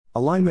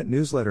Alignment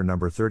Newsletter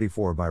number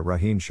 34 by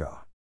Rohin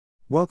Shah.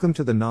 Welcome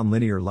to the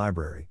Nonlinear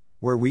Library,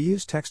 where we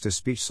use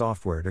text-to-speech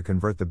software to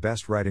convert the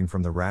best writing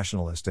from the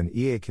Rationalist and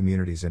EA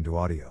communities into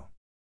audio.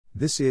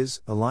 This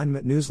is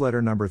Alignment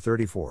Newsletter number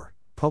 34,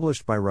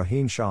 published by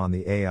Rohin Shah on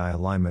the AI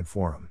Alignment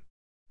Forum.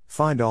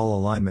 Find all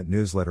Alignment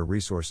Newsletter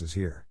resources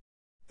here.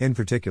 In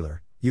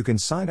particular, you can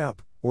sign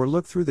up, or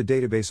look through the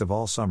database of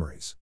all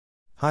summaries.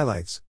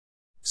 Highlights: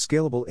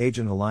 Scalable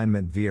Agent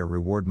Alignment via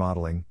Reward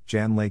Modeling,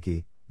 Jan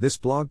Leike. This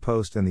blog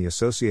post and the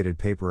associated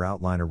paper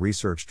outline a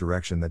research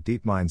direction that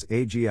DeepMind's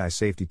AGI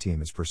safety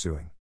team is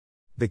pursuing.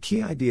 The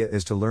key idea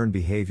is to learn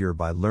behavior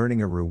by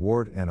learning a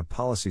reward and a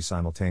policy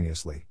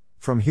simultaneously,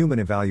 from human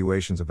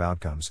evaluations of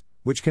outcomes,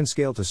 which can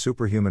scale to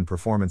superhuman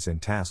performance in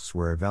tasks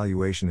where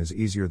evaluation is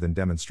easier than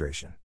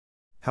demonstration.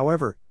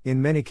 However,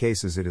 in many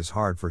cases it is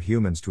hard for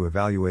humans to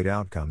evaluate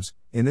outcomes.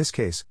 In this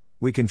case,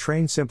 we can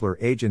train simpler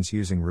agents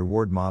using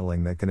reward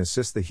modeling that can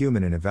assist the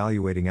human in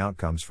evaluating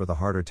outcomes for the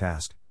harder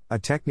task, a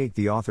technique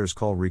the authors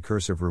call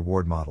recursive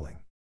reward modeling.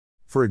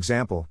 For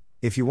example,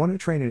 if you want to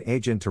train an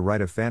agent to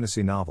write a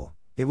fantasy novel,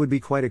 it would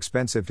be quite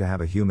expensive to have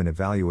a human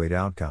evaluate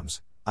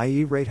outcomes,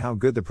 i.e. rate how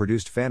good the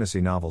produced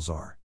fantasy novels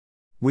are.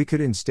 We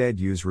could instead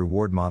use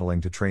reward modeling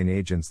to train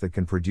agents that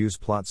can produce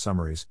plot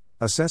summaries,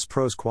 assess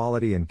prose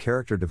quality and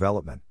character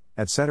development,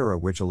 etc.,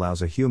 which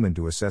allows a human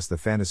to assess the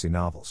fantasy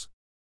novels.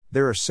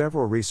 There are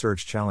several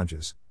research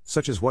challenges,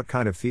 such as what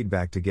kind of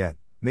feedback to get,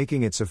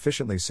 making it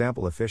sufficiently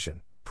sample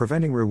efficient,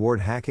 preventing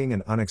reward hacking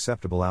and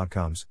unacceptable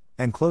outcomes,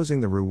 and closing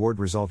the reward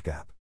result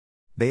gap.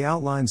 They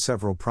outline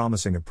several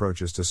promising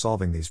approaches to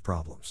solving these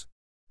problems.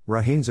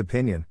 Rohin's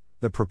opinion: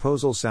 the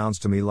proposal sounds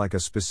to me like a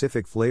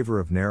specific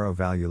flavor of narrow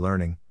value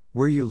learning,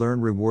 where you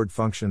learn reward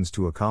functions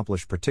to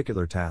accomplish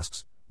particular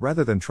tasks,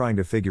 rather than trying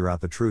to figure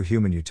out the true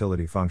human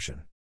utility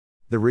function.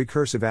 The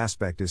recursive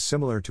aspect is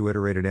similar to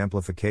iterated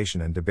amplification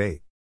and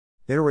debate.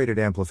 Iterated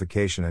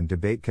amplification and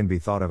debate can be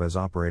thought of as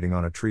operating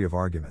on a tree of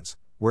arguments,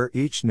 where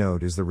each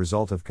node is the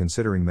result of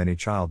considering many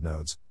child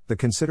nodes, the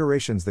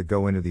considerations that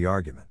go into the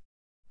argument.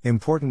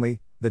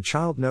 Importantly, the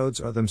child nodes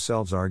are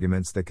themselves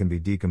arguments that can be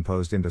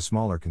decomposed into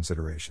smaller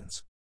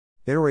considerations.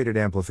 Iterated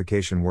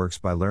amplification works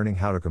by learning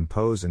how to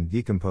compose and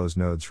decompose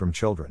nodes from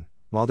children,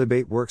 while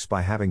debate works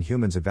by having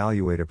humans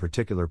evaluate a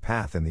particular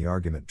path in the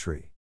argument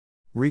tree.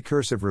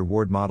 Recursive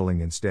reward modeling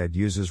instead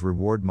uses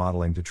reward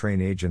modeling to train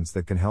agents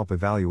that can help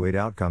evaluate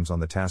outcomes on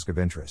the task of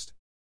interest.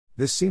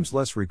 This seems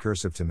less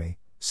recursive to me,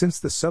 since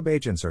the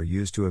subagents are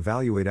used to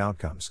evaluate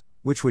outcomes,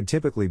 which would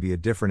typically be a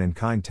different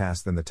in-kind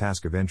task than the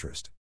task of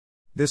interest.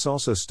 This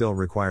also still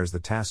requires the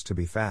task to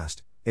be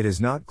fast. It is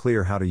not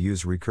clear how to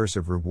use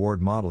recursive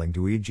reward modeling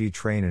to e.g.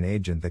 train an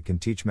agent that can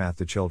teach math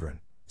to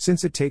children,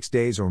 since it takes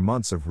days or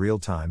months of real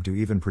time to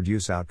even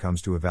produce outcomes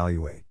to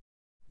evaluate.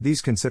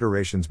 These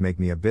considerations make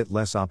me a bit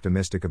less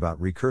optimistic about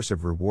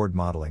recursive reward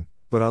modeling,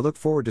 but I look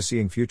forward to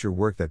seeing future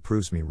work that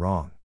proves me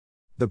wrong.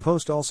 The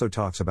post also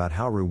talks about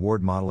how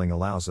reward modeling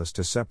allows us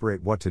to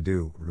separate what to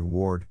do,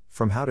 reward,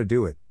 from how to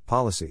do it,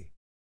 policy.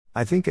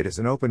 I think it is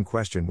an open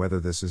question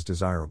whether this is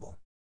desirable.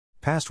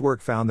 Past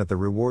work found that the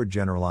reward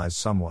generalized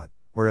somewhat,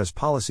 whereas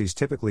policies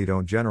typically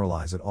don't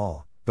generalize at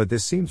all, but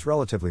this seems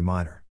relatively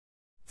minor.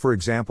 For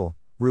example,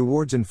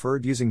 rewards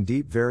inferred using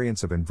deep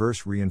variants of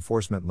inverse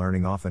reinforcement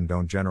learning often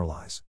don't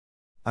generalize.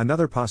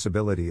 Another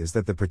possibility is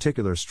that the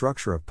particular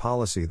structure of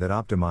policy that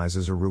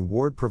optimizes a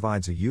reward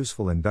provides a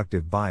useful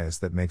inductive bias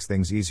that makes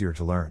things easier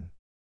to learn.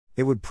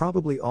 It would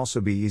probably also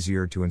be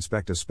easier to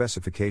inspect a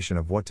specification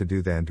of what to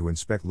do than to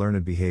inspect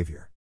learned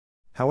behavior.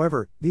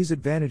 However, these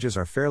advantages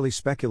are fairly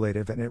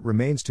speculative and it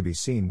remains to be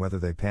seen whether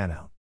they pan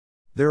out.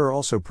 There are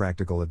also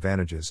practical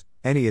advantages.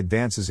 Any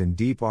advances in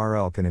deep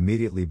RL can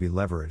immediately be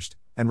leveraged,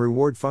 and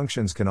reward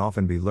functions can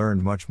often be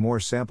learned much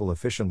more sample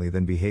efficiently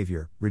than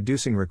behavior,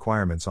 reducing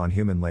requirements on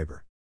human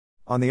labor.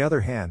 On the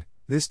other hand,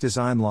 this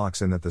design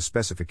locks in that the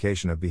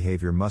specification of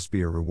behavior must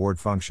be a reward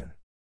function.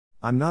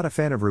 I'm not a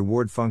fan of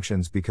reward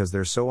functions because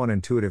they're so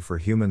unintuitive for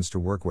humans to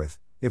work with.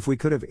 If we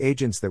could have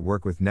agents that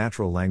work with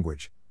natural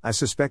language, I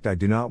suspect I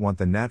do not want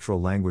the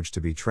natural language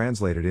to be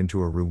translated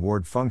into a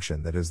reward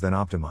function that is then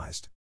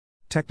optimized.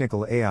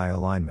 Technical AI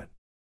alignment.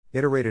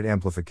 Iterated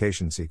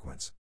amplification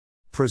sequence.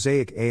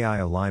 Prosaic AI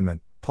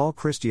alignment. Paul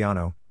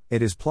Cristiano: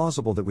 it is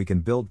plausible that we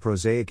can build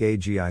prosaic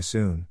AGI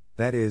soon,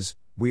 that is,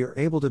 we are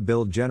able to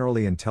build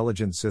generally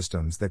intelligent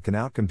systems that can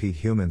outcompete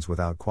humans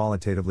without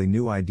qualitatively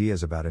new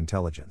ideas about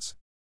intelligence.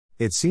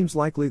 It seems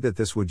likely that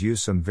this would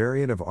use some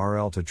variant of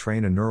RL to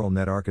train a neural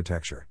net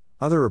architecture.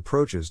 Other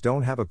approaches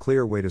don't have a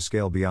clear way to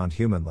scale beyond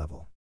human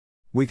level.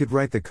 We could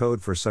write the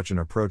code for such an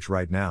approach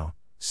right now,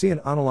 see an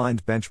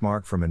unaligned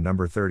benchmark from in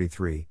number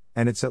 33,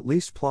 and it's at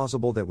least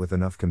plausible that with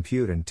enough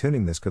compute and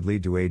tuning this could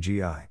lead to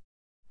AGI.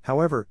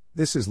 However,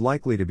 this is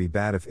likely to be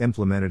bad if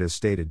implemented as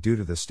stated due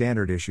to the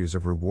standard issues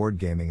of reward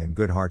gaming and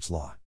Goodhart's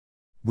law.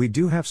 We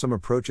do have some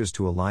approaches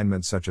to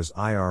alignment such as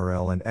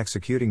IRL and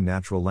executing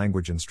natural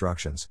language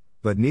instructions,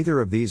 but neither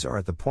of these are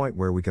at the point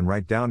where we can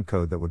write down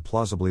code that would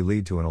plausibly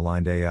lead to an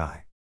aligned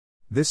AI.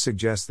 This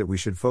suggests that we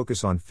should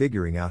focus on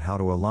figuring out how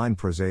to align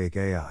prosaic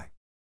AI.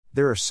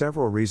 There are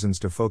several reasons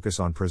to focus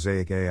on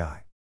prosaic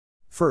AI.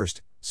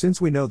 First, since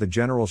we know the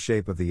general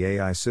shape of the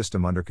AI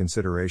system under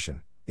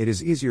consideration, it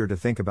is easier to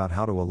think about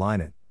how to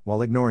align it,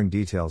 while ignoring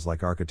details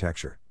like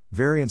architecture,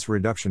 variance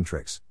reduction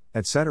tricks,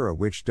 etc.,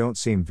 which don't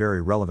seem very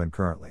relevant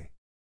currently.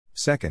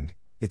 Second,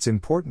 it's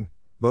important,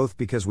 both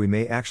because we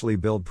may actually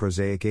build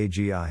prosaic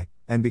AGI,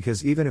 and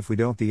because even if we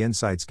don't, the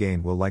insights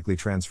gained will likely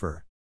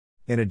transfer.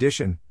 In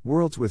addition,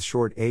 worlds with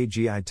short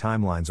AGI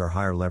timelines are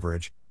higher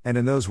leverage, and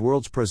in those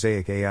worlds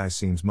prosaic AI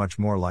seems much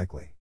more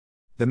likely.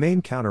 The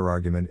main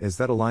counterargument is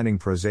that aligning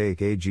prosaic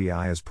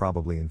AGI is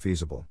probably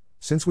infeasible,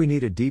 since we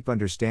need a deep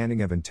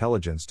understanding of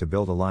intelligence to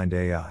build aligned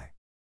AI.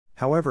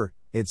 However,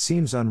 it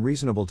seems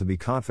unreasonable to be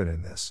confident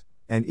in this,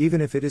 and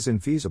even if it is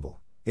infeasible,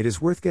 it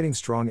is worth getting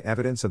strong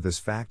evidence of this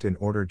fact in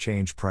order to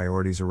change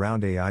priorities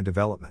around AI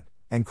development,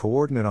 and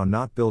coordinate on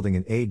not building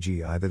an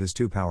AGI that is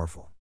too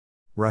powerful.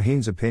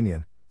 Rohin's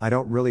opinion: I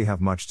don't really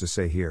have much to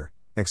say here,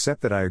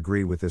 except that I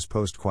agree with this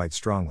post quite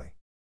strongly.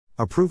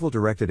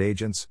 Approval-directed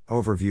agents,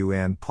 overview,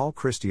 and Paul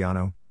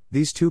Cristiano.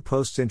 These two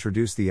posts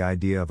introduce the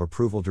idea of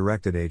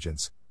approval-directed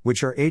agents,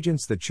 which are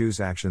agents that choose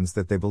actions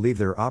that they believe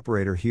their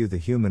operator Hugh the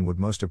human would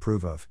most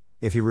approve of,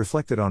 if he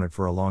reflected on it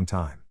for a long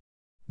time.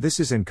 This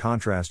is in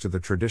contrast to the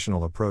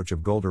traditional approach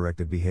of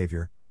goal-directed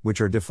behavior,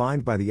 which are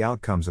defined by the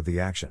outcomes of the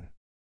action.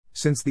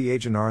 Since the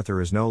agent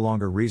Arthur is no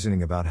longer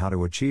reasoning about how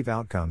to achieve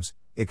outcomes,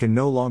 it can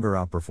no longer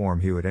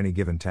outperform Hugh at any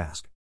given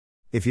task.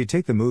 If you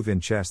take the move in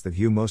chess that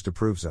Hugh most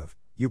approves of,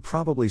 you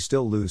probably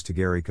still lose to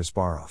Garry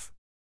Kasparov.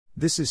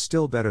 This is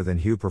still better than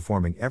Hugh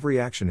performing every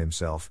action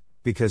himself,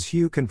 because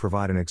Hugh can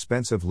provide an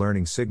expensive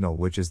learning signal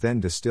which is then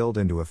distilled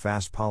into a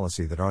fast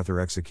policy that Arthur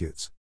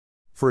executes.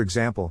 For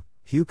example,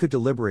 Hugh could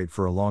deliberate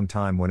for a long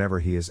time whenever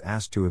he is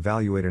asked to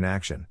evaluate an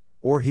action,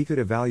 or he could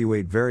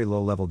evaluate very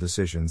low-level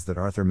decisions that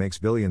Arthur makes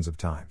billions of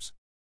times.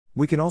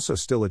 We can also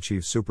still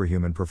achieve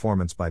superhuman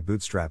performance by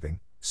bootstrapping.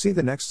 See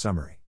the next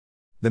summary.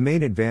 The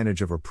main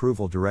advantage of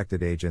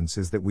approval-directed agents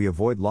is that we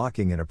avoid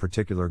locking in a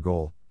particular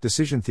goal,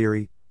 decision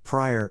theory,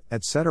 prior,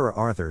 etc.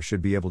 Arthur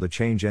should be able to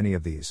change any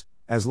of these,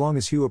 as long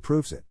as Hugh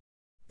approves it.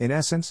 In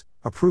essence,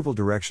 approval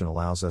direction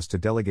allows us to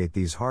delegate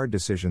these hard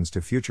decisions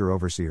to future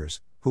overseers,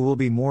 who will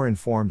be more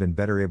informed and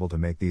better able to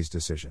make these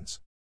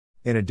decisions.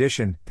 In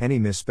addition, any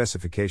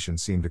misspecifications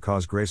seem to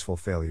cause graceful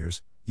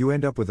failures. You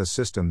end up with a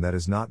system that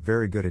is not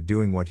very good at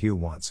doing what Hugh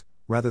wants,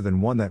 rather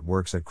than one that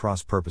works at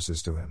cross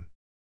purposes to him.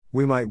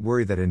 We might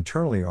worry that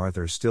internally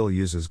Arthur still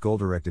uses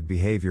goal-directed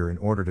behavior in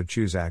order to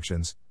choose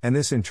actions, and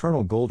this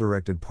internal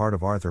goal-directed part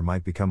of Arthur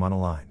might become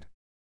unaligned.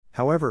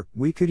 However,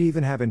 we could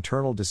even have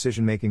internal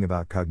decision-making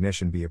about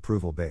cognition be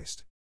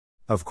approval-based.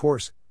 Of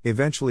course,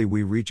 eventually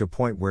we reach a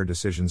point where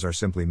decisions are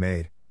simply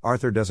made.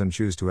 Arthur doesn't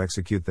choose to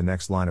execute the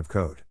next line of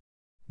code.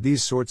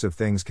 These sorts of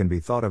things can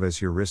be thought of as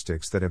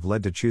heuristics that have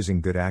led to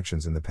choosing good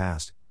actions in the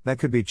past, that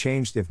could be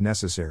changed if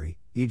necessary,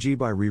 e.g.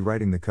 by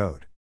rewriting the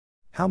code.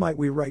 How might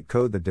we write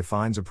code that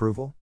defines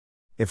approval?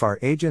 If our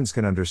agents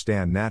can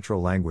understand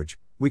natural language,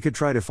 we could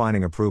try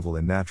defining approval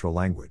in natural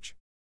language.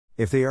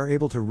 If they are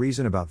able to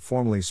reason about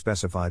formally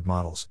specified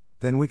models,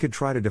 then we could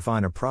try to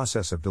define a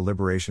process of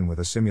deliberation with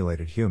a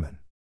simulated human.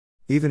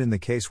 Even in the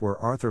case where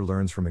Arthur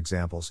learns from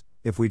examples,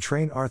 if we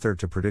train Arthur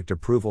to predict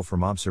approval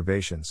from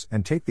observations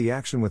and take the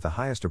action with the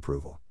highest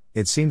approval,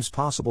 it seems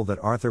possible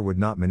that Arthur would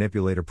not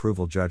manipulate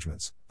approval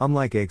judgments,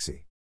 unlike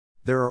Leike.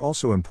 There are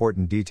also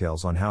important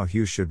details on how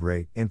Hugh should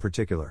rate. In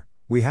particular,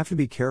 we have to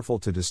be careful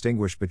to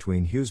distinguish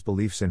between Hugh's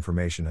beliefs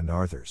information and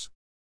Arthur's.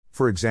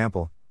 For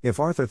example, if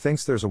Arthur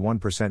thinks there's a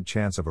 1%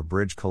 chance of a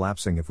bridge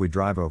collapsing if we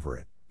drive over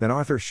it, then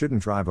Arthur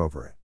shouldn't drive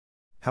over it.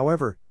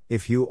 However,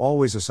 if Hugh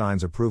always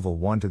assigns approval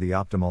 1 to the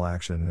optimal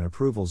action and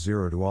approval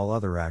 0 to all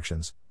other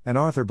actions, and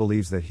Arthur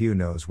believes that Hugh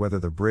knows whether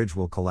the bridge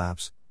will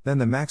collapse, then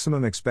the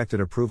maximum expected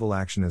approval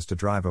action is to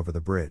drive over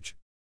the bridge.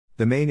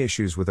 The main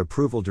issues with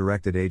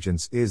approval-directed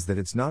agents is that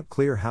it's not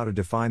clear how to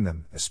define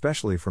them,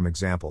 especially from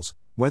examples,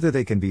 whether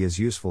they can be as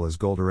useful as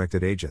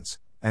goal-directed agents,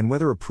 and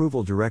whether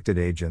approval-directed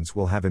agents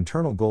will have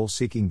internal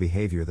goal-seeking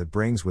behavior that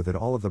brings with it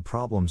all of the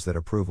problems that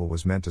approval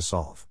was meant to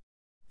solve.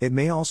 It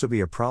may also be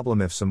a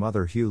problem if some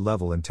other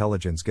Hugh-level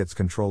intelligence gets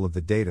control of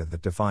the data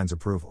that defines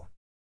approval.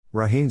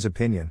 Rohin's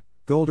opinion: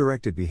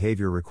 goal-directed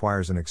behavior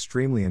requires an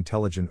extremely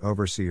intelligent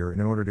overseer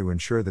in order to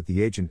ensure that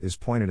the agent is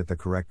pointed at the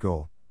correct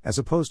goal, as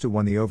opposed to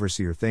one the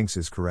overseer thinks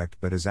is correct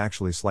but is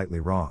actually slightly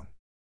wrong.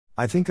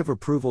 I think of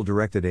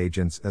approval-directed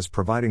agents as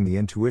providing the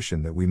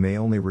intuition that we may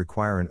only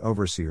require an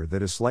overseer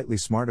that is slightly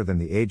smarter than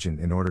the agent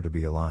in order to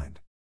be aligned.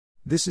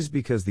 This is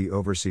because the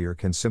overseer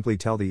can simply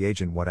tell the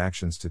agent what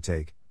actions to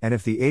take, and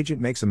if the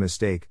agent makes a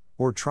mistake,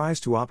 or tries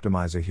to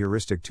optimize a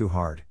heuristic too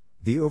hard,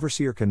 the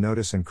overseer can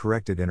notice and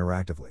correct it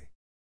interactively.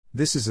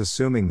 This is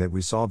assuming that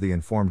we solve the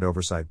informed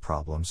oversight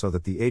problem so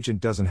that the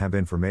agent doesn't have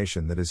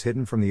information that is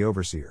hidden from the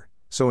overseer,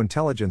 so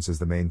intelligence is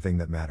the main thing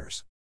that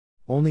matters.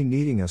 Only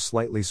needing a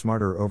slightly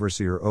smarter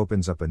overseer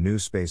opens up a new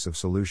space of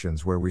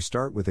solutions where we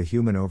start with a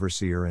human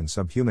overseer and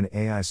subhuman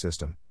AI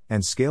system,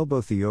 and scale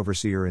both the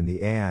overseer and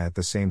the AI at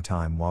the same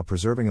time while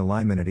preserving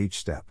alignment at each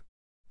step.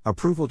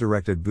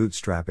 Approval-directed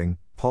bootstrapping,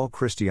 Paul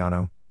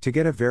Cristiano. To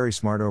get a very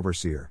smart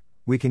overseer,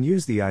 we can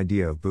use the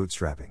idea of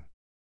bootstrapping.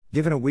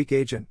 Given a weak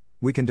agent,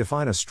 we can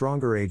define a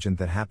stronger agent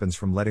that happens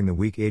from letting the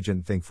weak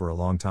agent think for a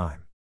long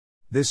time.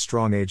 This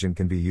strong agent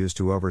can be used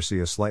to oversee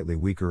a slightly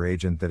weaker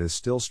agent that is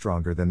still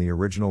stronger than the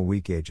original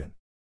weak agent.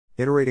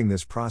 Iterating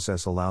this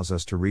process allows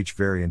us to reach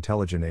very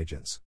intelligent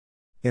agents.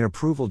 In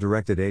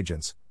approval-directed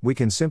agents, we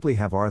can simply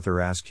have Arthur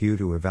ask Hugh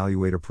to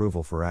evaluate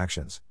approval for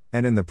actions,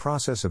 and in the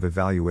process of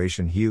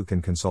evaluation Hugh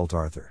can consult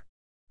Arthur.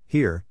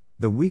 Here,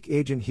 the weak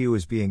agent Hugh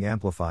is being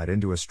amplified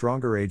into a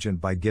stronger agent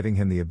by giving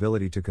him the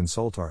ability to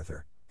consult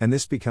Arthur, and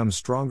this becomes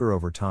stronger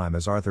over time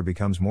as Arthur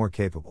becomes more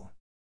capable.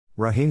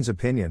 Rohin's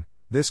opinion,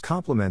 this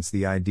complements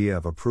the idea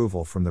of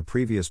approval from the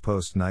previous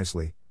post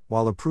nicely.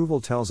 While approval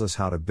tells us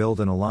how to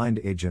build an aligned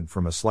agent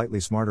from a slightly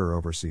smarter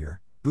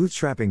overseer,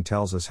 bootstrapping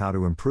tells us how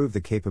to improve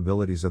the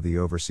capabilities of the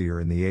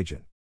overseer in the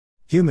agent.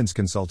 Humans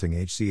consulting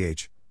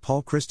HCH,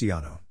 Paul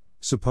Cristiano.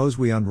 Suppose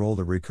we unroll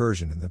the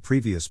recursion in the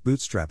previous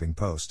bootstrapping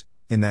post.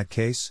 In that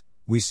case,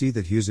 we see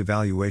that Hugh's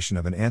evaluation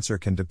of an answer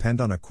can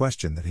depend on a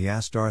question that he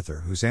asked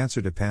Arthur, whose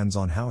answer depends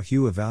on how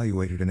Hugh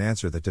evaluated an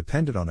answer that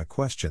depended on a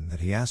question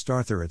that he asked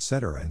Arthur,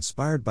 etc.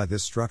 Inspired by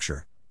this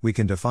structure, we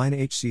can define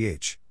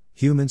HCH,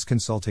 humans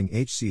consulting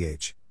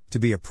HCH, to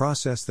be a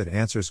process that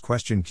answers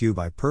question Q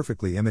by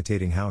perfectly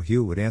imitating how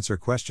Hugh would answer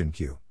question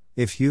Q,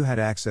 if Hugh had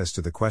access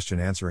to the question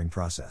answering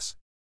process.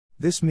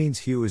 This means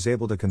Hugh is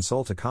able to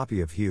consult a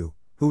copy of Hugh,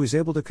 who is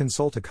able to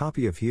consult a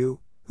copy of Hugh,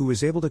 who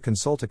is able to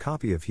consult a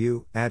copy of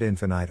Hugh, ad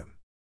infinitum.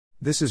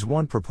 This is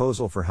one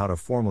proposal for how to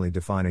formally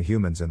define a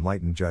human's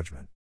enlightened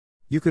judgment.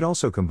 You could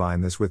also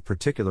combine this with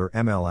particular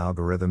ML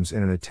algorithms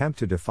in an attempt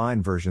to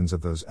define versions of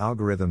those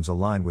algorithms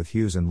aligned with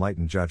Hugh's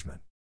enlightened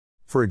judgment.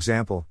 For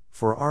example,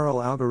 for RL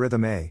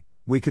algorithm A,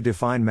 we could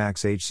define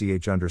max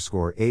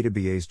HCH_A to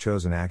be A's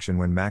chosen action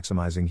when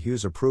maximizing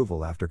Hugh's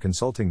approval after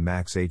consulting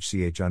max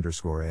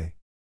HCH_A.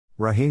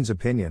 Rohin's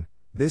opinion,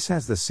 this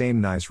has the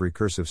same nice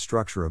recursive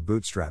structure of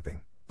bootstrapping,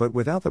 but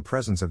without the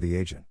presence of the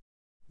agent.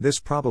 This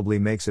probably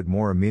makes it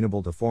more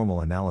amenable to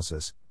formal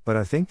analysis, but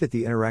I think that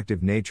the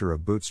interactive nature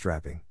of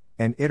bootstrapping,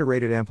 and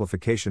iterated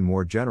amplification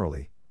more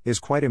generally, is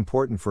quite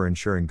important for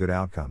ensuring good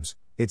outcomes.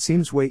 It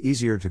seems way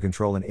easier to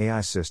control an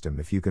AI system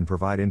if you can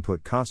provide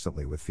input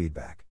constantly with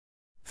feedback.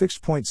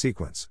 Fixed point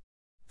sequence.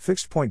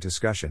 Fixed point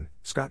discussion,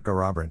 Scott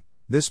Garrabrant.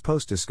 This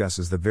post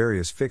discusses the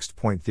various fixed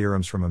point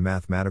theorems from a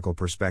mathematical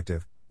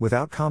perspective,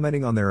 without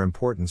commenting on their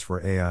importance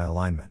for AI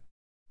alignment.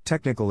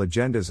 Technical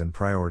agendas and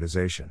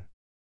prioritization.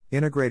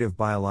 Integrative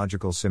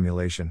biological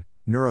simulation,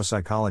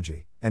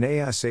 neuropsychology, and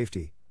AI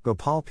safety,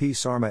 Gopal P.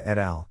 Sarma et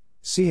al.,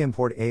 see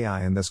import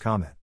AI in this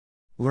comment.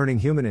 Learning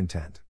human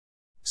intent.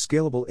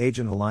 Scalable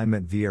agent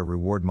alignment via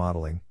reward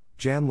modeling,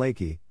 Jan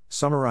Leike,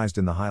 summarized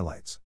in the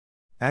highlights.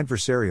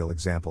 Adversarial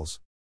examples.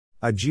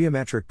 A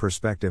geometric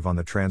perspective on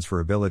the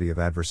transferability of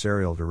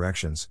adversarial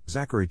directions,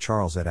 Zachary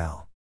Charles et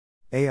al.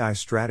 AI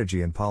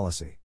strategy and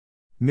policy.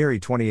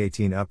 MIRI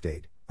 2018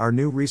 update, our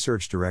new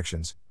research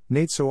directions,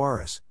 Nate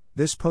Soares.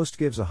 This post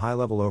gives a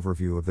high-level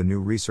overview of the new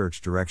research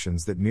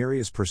directions that MIRI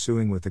is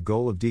pursuing with the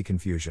goal of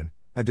deconfusion,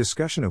 a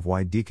discussion of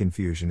why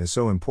deconfusion is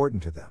so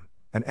important to them,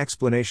 an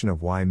explanation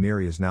of why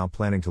MIRI is now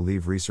planning to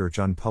leave research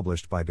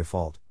unpublished by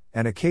default,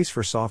 and a case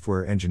for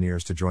software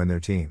engineers to join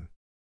their team.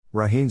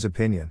 Rohin's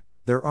opinion,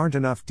 there aren't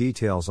enough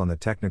details on the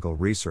technical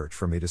research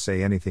for me to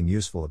say anything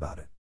useful about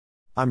it.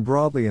 I'm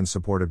broadly in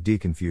support of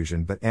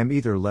deconfusion but am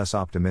either less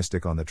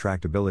optimistic on the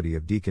tractability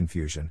of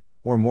deconfusion,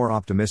 or more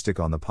optimistic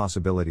on the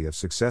possibility of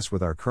success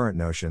with our current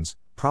notions,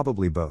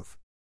 probably both.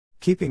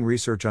 Keeping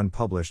research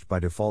unpublished by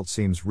default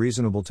seems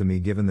reasonable to me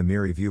given the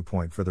MIRI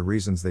viewpoint for the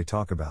reasons they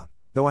talk about,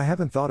 though I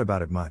haven't thought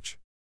about it much.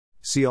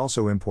 See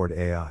also import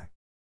AI.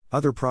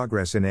 Other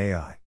progress in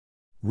AI.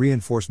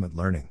 Reinforcement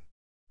learning.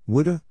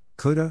 Woulda,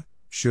 coulda,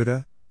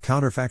 shoulda,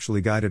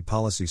 counterfactually guided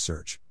policy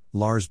search,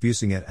 Lars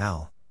Busing et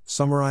al.,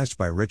 summarized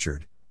by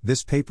Richard.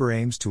 This paper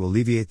aims to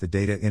alleviate the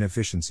data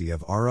inefficiency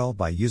of RL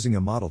by using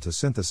a model to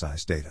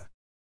synthesize data.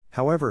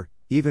 However,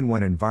 even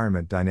when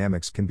environment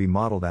dynamics can be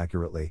modeled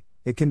accurately,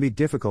 it can be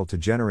difficult to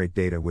generate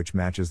data which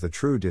matches the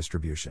true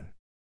distribution.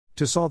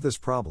 To solve this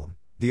problem,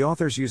 the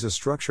authors use a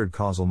structured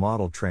causal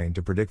model trained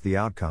to predict the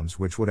outcomes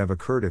which would have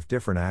occurred if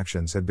different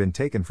actions had been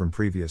taken from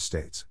previous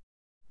states.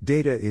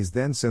 Data is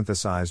then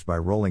synthesized by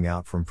rolling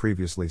out from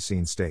previously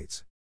seen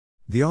states.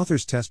 The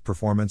authors test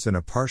performance in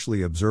a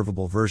partially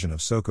observable version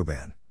of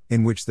Sokoban,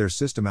 in which their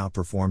system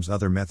outperforms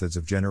other methods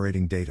of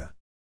generating data.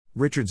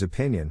 Richard's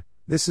opinion,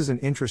 this is an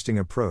interesting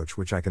approach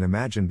which I can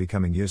imagine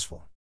becoming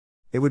useful.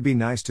 It would be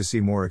nice to see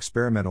more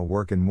experimental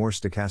work in more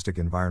stochastic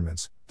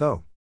environments,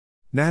 though.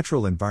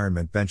 Natural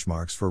environment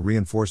benchmarks for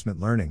reinforcement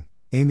learning,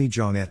 Amy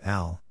Zhang et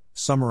al.,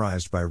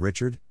 summarized by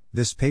Richard.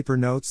 This paper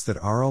notes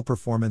that RL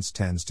performance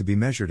tends to be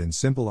measured in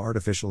simple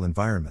artificial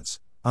environments,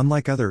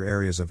 unlike other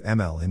areas of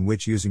ML in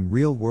which using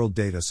real-world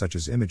data such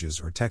as images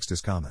or text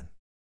is common.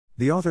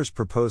 The authors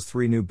propose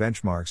 3 new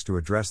benchmarks to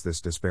address this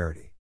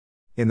disparity.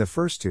 In the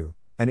first 2,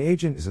 an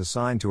agent is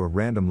assigned to a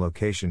random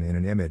location in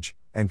an image,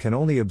 and can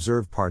only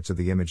observe parts of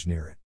the image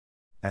near it.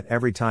 At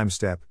every time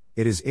step,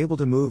 it is able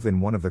to move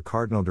in one of the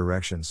cardinal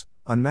directions,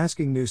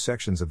 unmasking new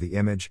sections of the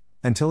image,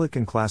 until it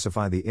can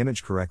classify the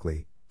image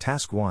correctly,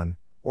 task 1,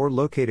 or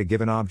locate a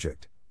given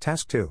object,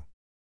 task 2.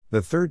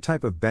 The third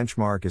type of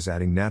benchmark is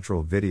adding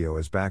natural video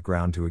as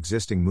background to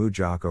existing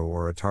MuJaco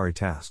or Atari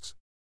tasks.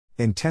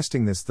 In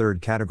testing this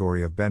third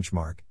category of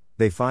benchmark,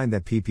 they find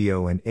that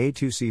PPO and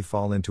A2C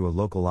fall into a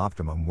local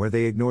optimum where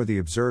they ignore the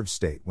observed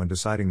state when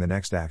deciding the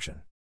next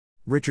action.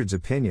 Richard's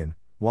opinion: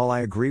 while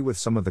I agree with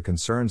some of the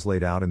concerns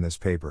laid out in this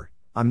paper,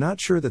 I'm not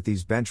sure that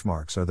these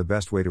benchmarks are the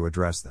best way to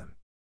address them.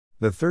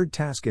 The third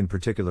task in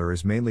particular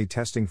is mainly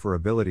testing for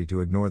ability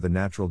to ignore the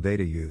natural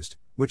data used,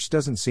 which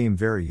doesn't seem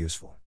very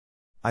useful.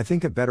 I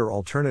think a better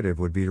alternative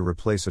would be to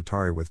replace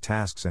Atari with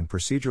tasks and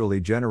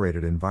procedurally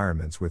generated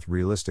environments with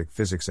realistic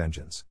physics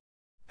engines.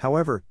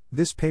 However,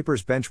 this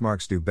paper's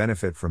benchmarks do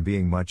benefit from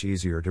being much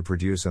easier to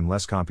produce and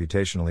less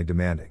computationally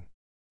demanding.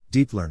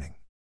 Deep learning.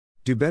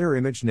 Do better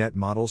ImageNet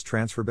models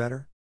transfer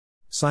better?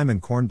 Simon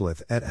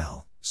Kornblith et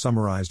al.,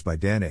 summarized by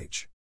Dan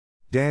H.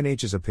 Dan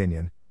H's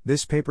opinion: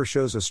 this paper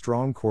shows a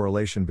strong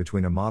correlation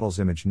between a model's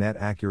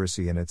ImageNet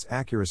accuracy and its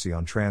accuracy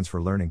on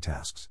transfer learning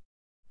tasks.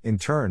 In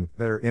turn,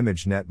 better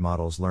ImageNet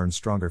models learn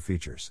stronger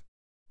features.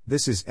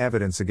 This is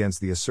evidence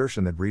against the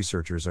assertion that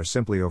researchers are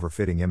simply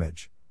overfitting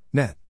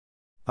ImageNet.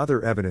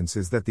 Other evidence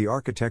is that the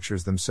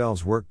architectures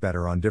themselves work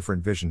better on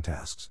different vision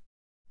tasks.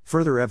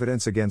 Further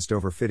evidence against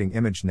overfitting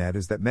ImageNet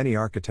is that many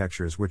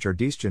architectures which are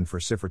destined for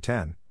Cipher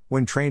 10,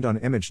 when trained on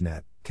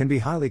ImageNet, can be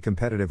highly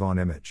competitive on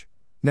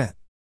ImageNet.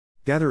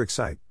 Gather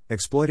Excite,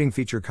 Exploiting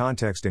Feature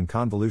Context in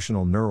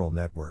Convolutional Neural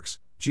Networks,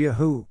 Jia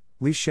Hu,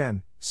 Li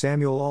Shen,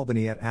 Samuel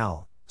Albany et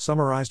al.,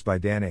 summarized by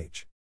Dan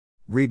H.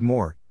 Read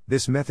more.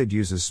 This method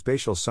uses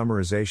spatial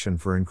summarization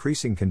for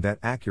increasing convet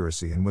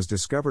accuracy and was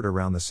discovered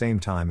around the same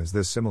time as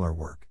this similar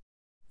work.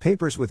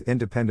 Papers with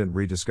independent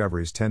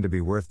rediscoveries tend to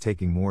be worth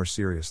taking more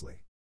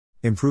seriously.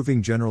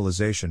 Improving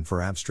generalization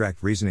for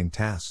abstract reasoning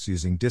tasks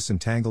using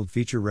disentangled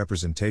feature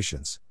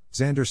representations,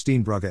 Xander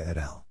Steenbrugge et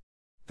al.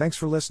 Thanks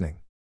for listening.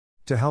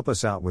 To help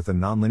us out with the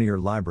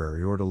Nonlinear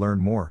Library or to learn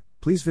more,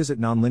 please visit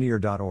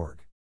nonlinear.org.